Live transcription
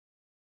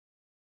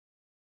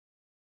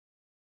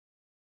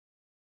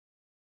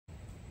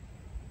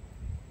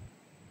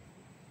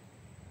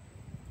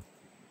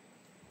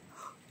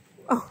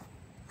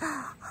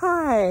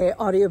Hi,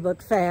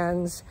 audiobook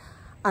fans.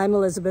 I'm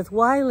Elizabeth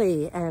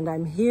Wiley, and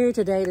I'm here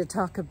today to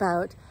talk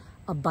about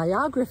a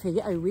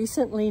biography I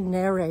recently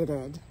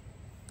narrated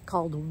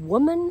called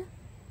Woman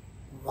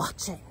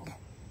Watching.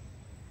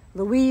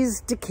 Louise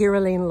de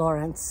Caroline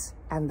Lawrence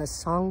and the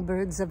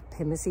Songbirds of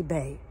Pimsey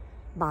Bay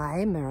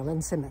by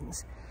Marilyn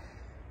Simmons.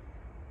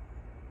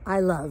 I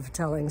love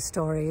telling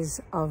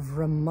stories of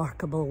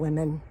remarkable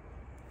women,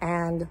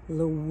 and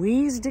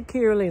Louise de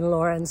Caroline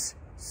Lawrence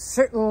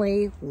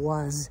certainly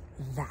was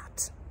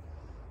that.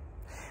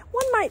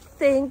 One might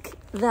think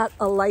that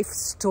a life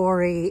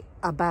story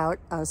about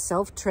a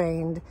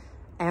self-trained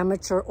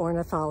amateur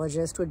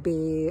ornithologist would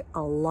be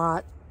a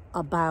lot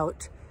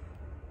about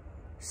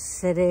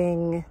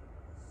sitting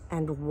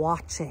and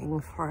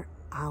watching for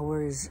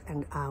hours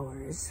and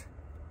hours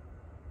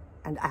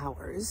and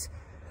hours,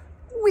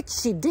 which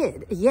she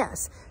did,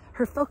 yes.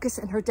 Her focus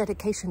and her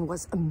dedication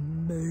was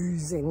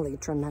amazingly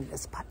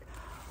tremendous, but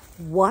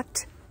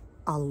what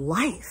a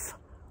life!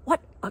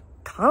 What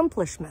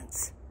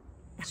accomplishments!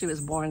 She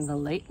was born in the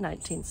late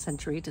 19th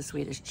century to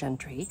Swedish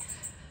gentry.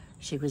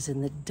 She was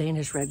in the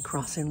Danish Red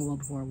Cross in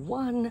World War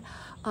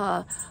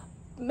I,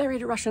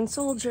 married a Russian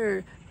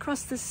soldier,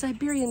 crossed the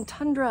Siberian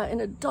tundra in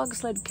a dog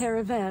sled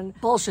caravan,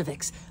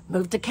 Bolsheviks,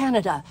 moved to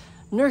Canada,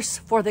 nurse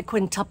for the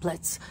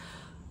quintuplets,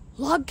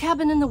 log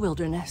cabin in the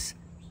wilderness,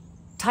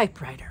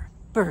 typewriter,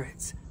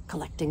 birds,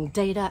 collecting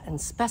data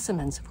and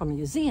specimens from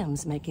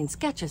museums, making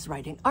sketches,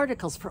 writing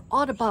articles for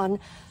Audubon,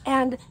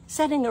 and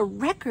setting a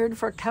record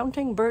for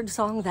counting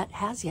birdsong that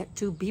has yet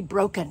to be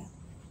broken.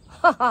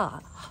 Ha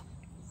ha!